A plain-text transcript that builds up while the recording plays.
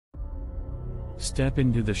Step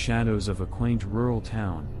into the shadows of a quaint rural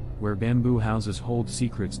town, where bamboo houses hold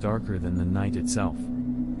secrets darker than the night itself.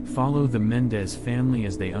 Follow the Mendez family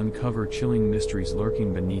as they uncover chilling mysteries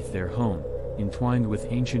lurking beneath their home, entwined with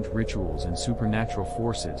ancient rituals and supernatural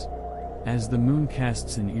forces. As the moon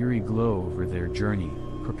casts an eerie glow over their journey,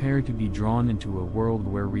 prepare to be drawn into a world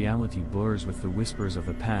where reality blurs with the whispers of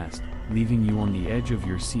the past, leaving you on the edge of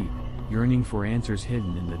your seat, yearning for answers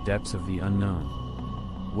hidden in the depths of the unknown.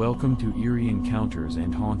 Welcome to Eerie Encounters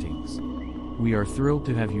and Hauntings. We are thrilled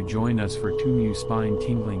to have you join us for 2 new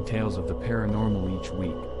spine-tingling tales of the paranormal each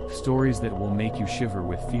week, stories that will make you shiver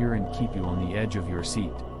with fear and keep you on the edge of your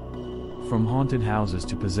seat. From haunted houses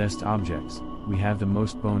to possessed objects, we have the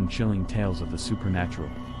most bone-chilling tales of the supernatural.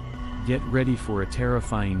 Get ready for a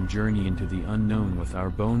terrifying journey into the unknown with our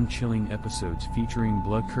bone-chilling episodes featuring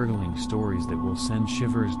blood-curdling stories that will send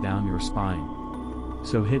shivers down your spine.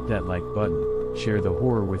 So hit that like button, share the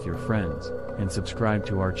horror with your friends, and subscribe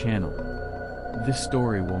to our channel. This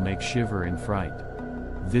story will make shiver and fright.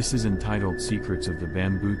 This is entitled Secrets of the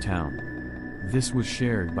Bamboo Town. This was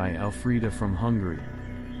shared by Elfrida from Hungary.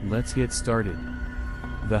 Let's get started.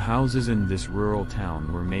 The houses in this rural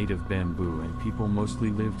town were made of bamboo and people mostly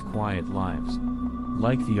lived quiet lives.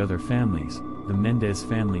 Like the other families, the Mendez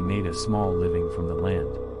family made a small living from the land.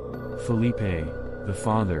 Felipe, the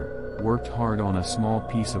father, worked hard on a small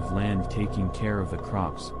piece of land taking care of the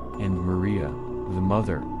crops, and Maria, the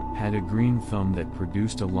mother, had a green thumb that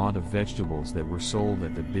produced a lot of vegetables that were sold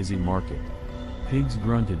at the busy market. Pigs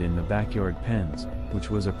grunted in the backyard pens, which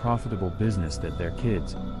was a profitable business that their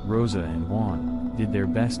kids, Rosa and Juan, did their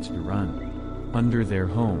best to run. Under their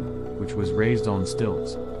home, which was raised on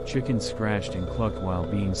stilts, chickens scratched and clucked while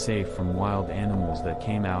being safe from wild animals that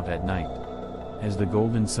came out at night. As the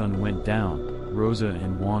golden sun went down, Rosa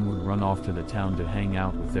and Juan would run off to the town to hang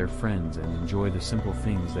out with their friends and enjoy the simple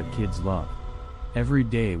things that kids love. Every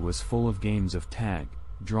day was full of games of tag,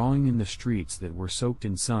 drawing in the streets that were soaked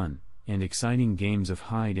in sun, and exciting games of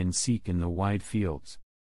hide and seek in the wide fields.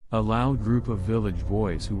 A loud group of village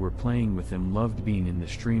boys who were playing with them loved being in the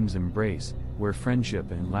stream's embrace, where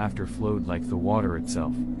friendship and laughter flowed like the water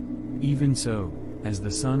itself. Even so, as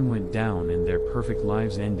the sun went down and their perfect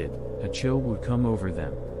lives ended, a chill would come over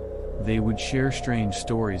them. They would share strange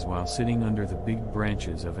stories while sitting under the big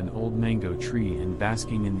branches of an old mango tree and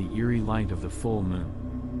basking in the eerie light of the full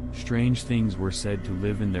moon. Strange things were said to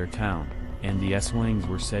live in their town, and the Eswangs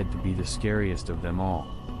were said to be the scariest of them all.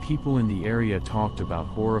 People in the area talked about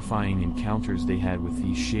horrifying encounters they had with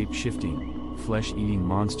these shape-shifting, flesh-eating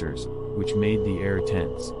monsters, which made the air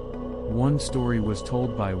tense. One story was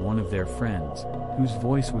told by one of their friends, whose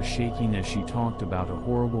voice was shaking as she talked about a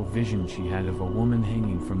horrible vision she had of a woman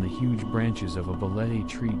hanging from the huge branches of a bolete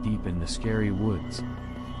tree deep in the scary woods.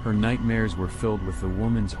 Her nightmares were filled with the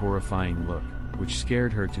woman's horrifying look, which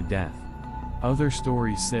scared her to death. Other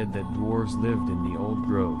stories said that dwarves lived in the old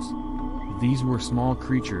groves. These were small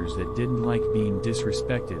creatures that didn't like being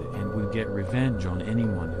disrespected and would get revenge on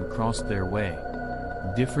anyone who crossed their way.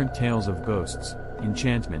 Different tales of ghosts,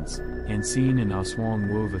 enchantments, and seeing in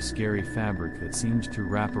Aswang wove a scary fabric that seemed to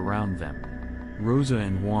wrap around them. Rosa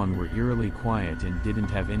and Juan were eerily quiet and didn't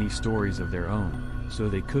have any stories of their own, so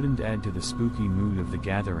they couldn't add to the spooky mood of the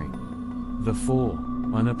gathering. The full,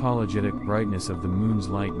 unapologetic brightness of the moon's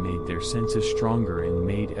light made their senses stronger and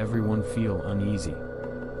made everyone feel uneasy.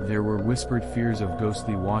 There were whispered fears of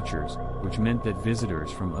ghostly watchers, which meant that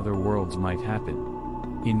visitors from other worlds might happen.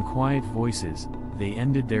 In quiet voices, they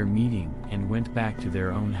ended their meeting and went back to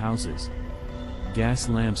their own houses. Gas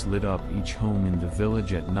lamps lit up each home in the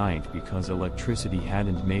village at night because electricity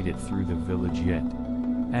hadn't made it through the village yet.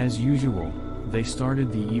 As usual, they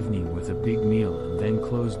started the evening with a big meal and then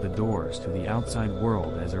closed the doors to the outside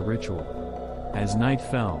world as a ritual. As night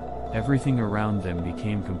fell, everything around them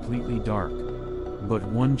became completely dark. But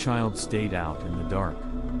one child stayed out in the dark.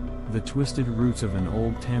 The twisted roots of an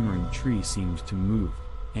old tamarind tree seemed to move,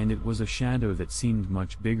 and it was a shadow that seemed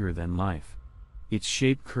much bigger than life. Its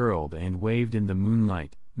shape curled and waved in the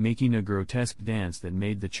moonlight, making a grotesque dance that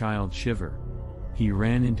made the child shiver. He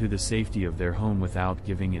ran into the safety of their home without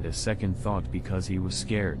giving it a second thought because he was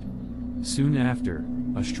scared. Soon after,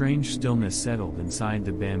 a strange stillness settled inside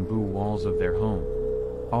the bamboo walls of their home.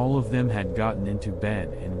 All of them had gotten into bed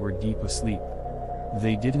and were deep asleep.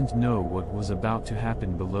 They didn't know what was about to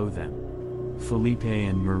happen below them. Felipe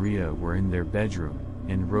and Maria were in their bedroom,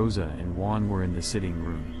 and Rosa and Juan were in the sitting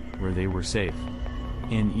room, where they were safe.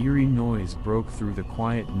 An eerie noise broke through the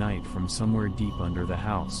quiet night from somewhere deep under the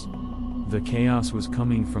house. The chaos was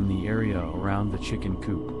coming from the area around the chicken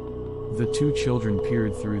coop. The two children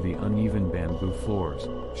peered through the uneven bamboo floors,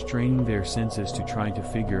 straining their senses to try to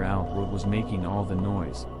figure out what was making all the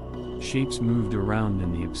noise. Shapes moved around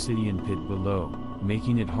in the obsidian pit below,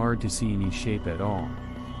 making it hard to see any shape at all.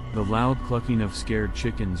 The loud clucking of scared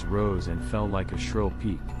chickens rose and fell like a shrill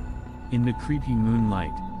peak. In the creepy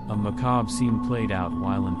moonlight, a macabre scene played out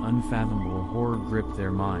while an unfathomable horror gripped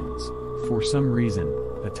their minds. For some reason,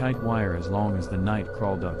 a tight wire as long as the night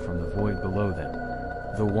crawled up from the void below them.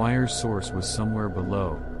 The wire's source was somewhere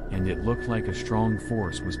below, and it looked like a strong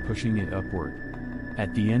force was pushing it upward.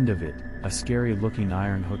 At the end of it, a scary-looking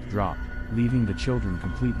iron hook dropped, leaving the children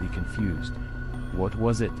completely confused. What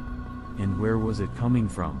was it? And where was it coming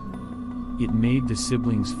from? It made the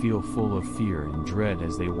siblings feel full of fear and dread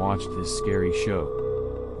as they watched this scary show.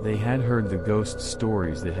 They had heard the ghost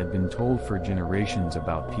stories that had been told for generations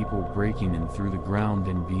about people breaking in through the ground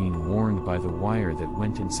and being warned by the wire that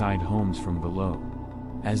went inside homes from below.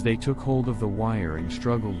 As they took hold of the wire and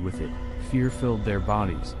struggled with it, fear filled their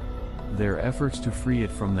bodies. Their efforts to free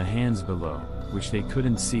it from the hands below, which they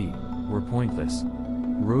couldn't see, were pointless.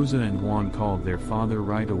 Rosa and Juan called their father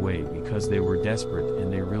right away because they were desperate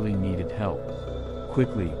and they really needed help.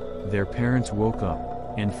 Quickly, their parents woke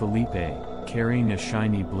up, and Felipe, carrying a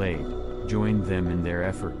shiny blade, joined them in their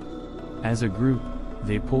effort. As a group,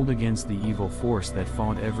 they pulled against the evil force that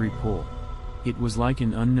fought every pull. It was like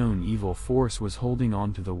an unknown evil force was holding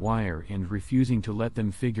onto the wire and refusing to let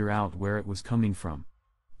them figure out where it was coming from.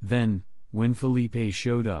 Then, when Felipe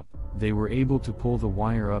showed up, they were able to pull the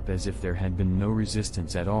wire up as if there had been no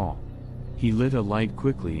resistance at all. He lit a light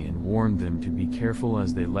quickly and warned them to be careful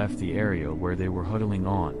as they left the area where they were huddling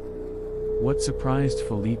on. What surprised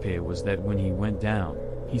Felipe was that when he went down,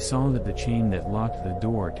 he saw that the chain that locked the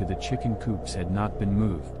door to the chicken coops had not been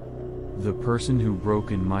moved. The person who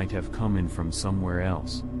broke in might have come in from somewhere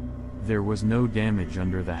else. There was no damage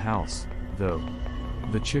under the house, though.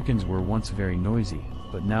 The chickens were once very noisy,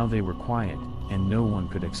 but now they were quiet, and no one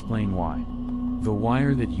could explain why. The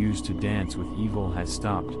wire that used to dance with evil has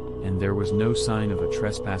stopped, and there was no sign of a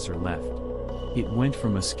trespasser left. It went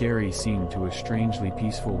from a scary scene to a strangely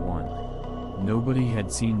peaceful one. Nobody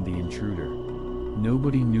had seen the intruder.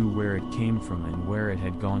 Nobody knew where it came from and where it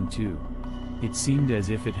had gone to. It seemed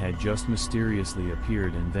as if it had just mysteriously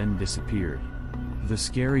appeared and then disappeared. The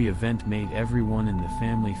scary event made everyone in the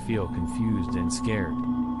family feel confused and scared.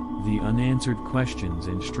 The unanswered questions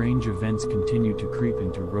and strange events continued to creep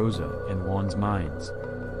into Rosa and Juan's minds.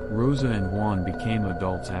 Rosa and Juan became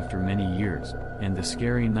adults after many years, and the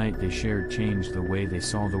scary night they shared changed the way they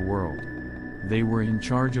saw the world. They were in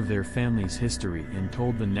charge of their family's history and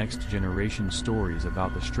told the next generation stories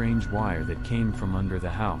about the strange wire that came from under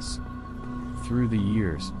the house. Through the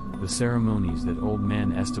years, the ceremonies that old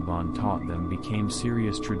man Esteban taught them became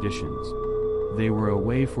serious traditions. They were a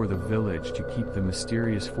way for the village to keep the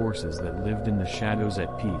mysterious forces that lived in the shadows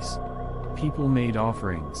at peace. People made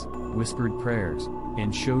offerings, whispered prayers,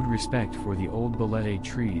 and showed respect for the old balete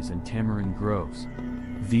trees and tamarind groves.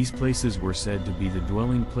 These places were said to be the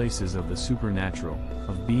dwelling places of the supernatural,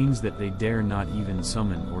 of beings that they dare not even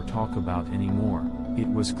summon or talk about anymore. It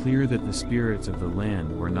was clear that the spirits of the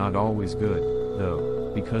land were not always good,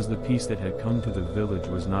 though, because the peace that had come to the village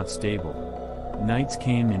was not stable. Nights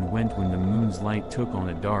came and went when the moon's light took on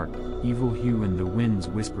a dark, evil hue and the winds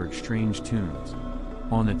whispered strange tunes.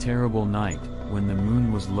 On a terrible night, when the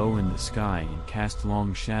moon was low in the sky and cast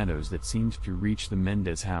long shadows that seemed to reach the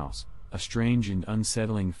Mendez house, a strange and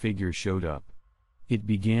unsettling figure showed up. It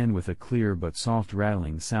began with a clear but soft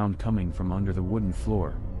rattling sound coming from under the wooden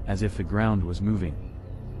floor, as if the ground was moving.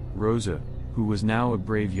 Rosa, who was now a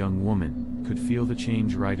brave young woman, could feel the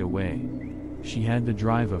change right away. She had the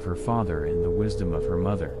drive of her father and the wisdom of her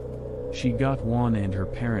mother. She got Juan and her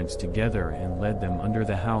parents together and led them under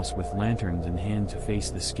the house with lanterns in hand to face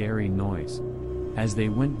the scary noise. As they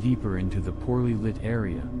went deeper into the poorly lit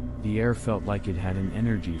area, the air felt like it had an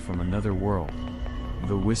energy from another world.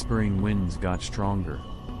 The whispering winds got stronger.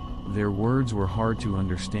 Their words were hard to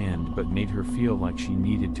understand but made her feel like she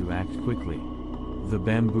needed to act quickly. The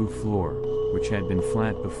bamboo floor, which had been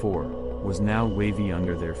flat before, was now wavy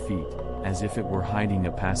under their feet, as if it were hiding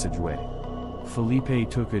a passageway. Felipe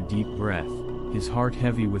took a deep breath, his heart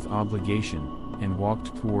heavy with obligation, and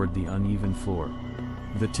walked toward the uneven floor.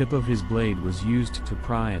 The tip of his blade was used to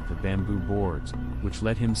pry at the bamboo boards, which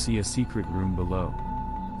let him see a secret room below.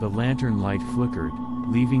 The lantern light flickered,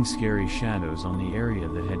 leaving scary shadows on the area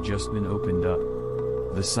that had just been opened up.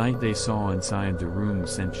 The sight they saw inside the room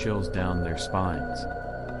sent chills down their spines.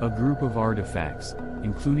 A group of artifacts,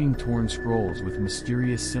 including torn scrolls with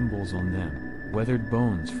mysterious symbols on them, weathered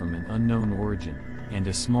bones from an unknown origin, and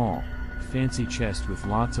a small, fancy chest with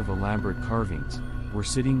lots of elaborate carvings, were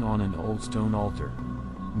sitting on an old stone altar.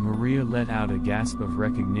 Maria let out a gasp of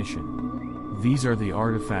recognition. "These are the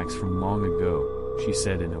artifacts from long ago," she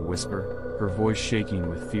said in a whisper, her voice shaking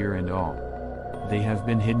with fear and awe. "They have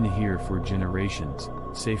been hidden here for generations,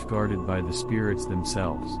 safeguarded by the spirits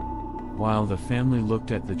themselves." While the family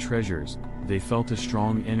looked at the treasures, they felt a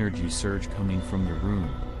strong energy surge coming from the room.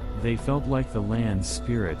 They felt like the land's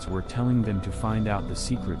spirits were telling them to find out the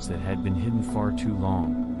secrets that had been hidden far too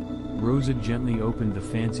long. Rosa gently opened the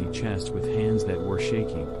fancy chest with hands that were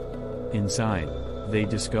shaking. Inside, they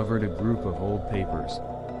discovered a group of old papers.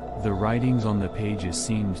 The writings on the pages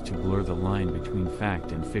seemed to blur the line between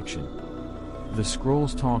fact and fiction. The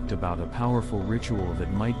scrolls talked about a powerful ritual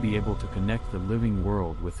that might be able to connect the living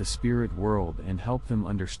world with the spirit world and help them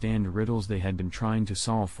understand riddles they had been trying to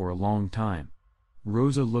solve for a long time.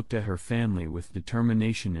 Rosa looked at her family with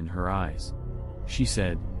determination in her eyes. She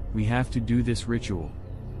said, "We have to do this ritual.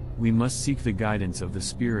 We must seek the guidance of the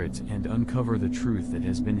spirits and uncover the truth that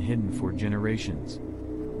has been hidden for generations."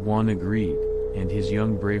 Juan agreed, and his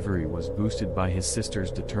young bravery was boosted by his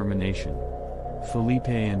sister's determination. Felipe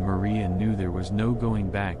and Maria knew there was no going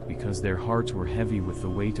back because their hearts were heavy with the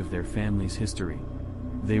weight of their family's history.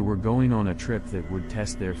 They were going on a trip that would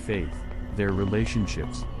test their faith, their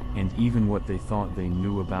relationships, and even what they thought they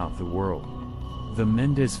knew about the world. The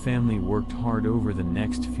Mendez family worked hard over the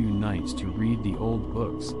next few nights to read the old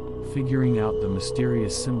books, figuring out the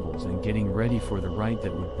mysterious symbols and getting ready for the rite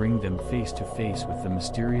that would bring them face to face with the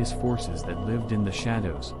mysterious forces that lived in the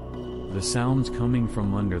shadows. The sounds coming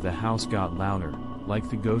from under the house got louder, like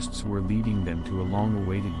the ghosts were leading them to a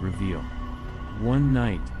long-awaited reveal. One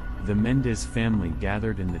night, the Mendez family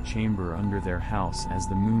gathered in the chamber under their house as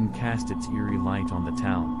the moon cast its eerie light on the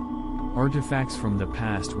town. Artifacts from the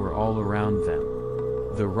past were all around them.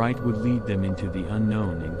 The rite would lead them into the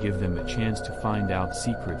unknown and give them a chance to find out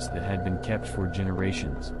secrets that had been kept for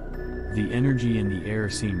generations. The energy in the air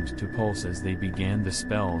seemed to pulse as they began the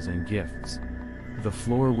spells and gifts. The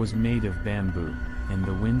floor was made of bamboo, and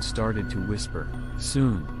the wind started to whisper.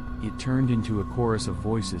 Soon, it turned into a chorus of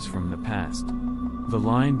voices from the past. The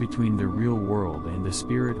line between the real world and the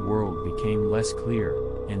spirit world became less clear,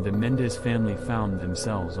 and the Mendez family found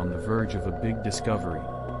themselves on the verge of a big discovery.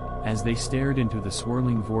 As they stared into the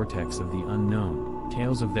swirling vortex of the unknown,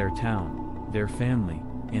 tales of their town, their family,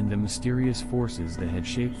 and the mysterious forces that had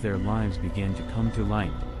shaped their lives began to come to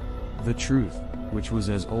light. The truth, which was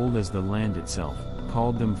as old as the land itself,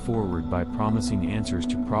 called them forward by promising answers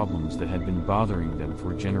to problems that had been bothering them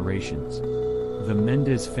for generations. The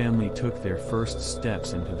Mendez family took their first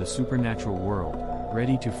steps into the supernatural world,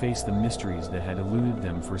 ready to face the mysteries that had eluded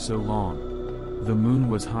them for so long. The moon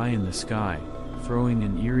was high in the sky, throwing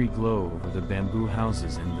an eerie glow over the bamboo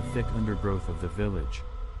houses and the thick undergrowth of the village.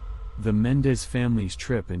 The Mendez family's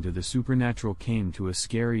trip into the supernatural came to a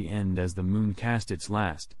scary end as the moon cast its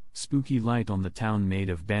last, spooky light on the town made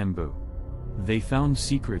of bamboo. They found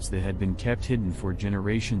secrets that had been kept hidden for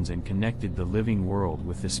generations and connected the living world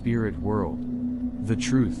with the spirit world. The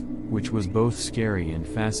truth, which was both scary and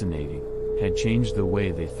fascinating, had changed the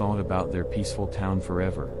way they thought about their peaceful town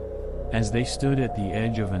forever. As they stood at the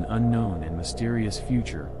edge of an unknown and mysterious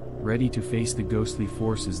future, ready to face the ghostly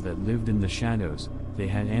forces that lived in the shadows, they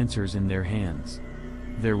had answers in their hands.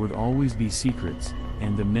 There would always be secrets,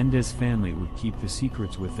 and the Mendez family would keep the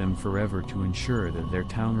secrets with them forever to ensure that their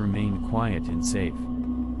town remained quiet and safe.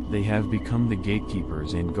 They have become the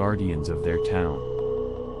gatekeepers and guardians of their town.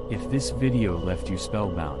 If this video left you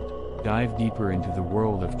spellbound, dive deeper into the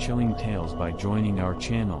world of chilling tales by joining our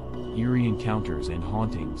channel, Eerie Encounters and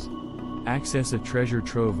Hauntings. Access a treasure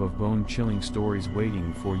trove of bone-chilling stories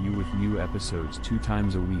waiting for you with new episodes 2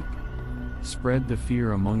 times a week. Spread the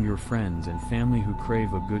fear among your friends and family who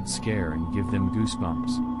crave a good scare and give them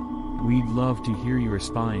goosebumps. We'd love to hear your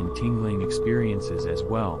spine-tingling experiences as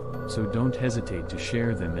well, so don't hesitate to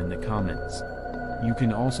share them in the comments. You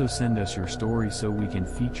can also send us your story so we can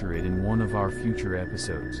feature it in one of our future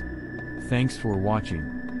episodes. Thanks for watching,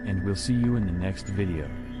 and we'll see you in the next video.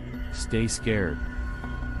 Stay scared.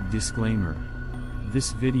 Disclaimer: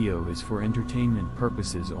 this video is for entertainment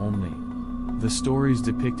purposes only. The stories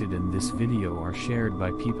depicted in this video are shared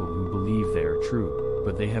by people who believe they are true,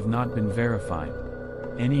 but they have not been verified.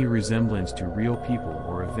 Any resemblance to real people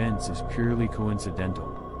or events is purely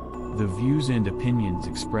coincidental. The views and opinions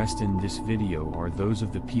expressed in this video are those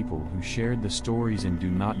of the people who shared the stories and do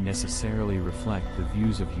not necessarily reflect the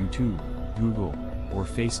views of YouTube, Google, or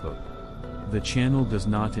Facebook. The channel does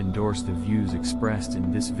not endorse the views expressed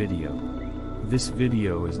in this video. This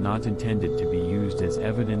video is not intended to be used as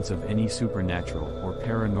evidence of any supernatural or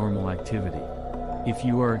paranormal activity. If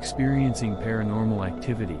you are experiencing paranormal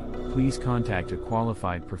activity, please contact a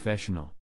qualified professional.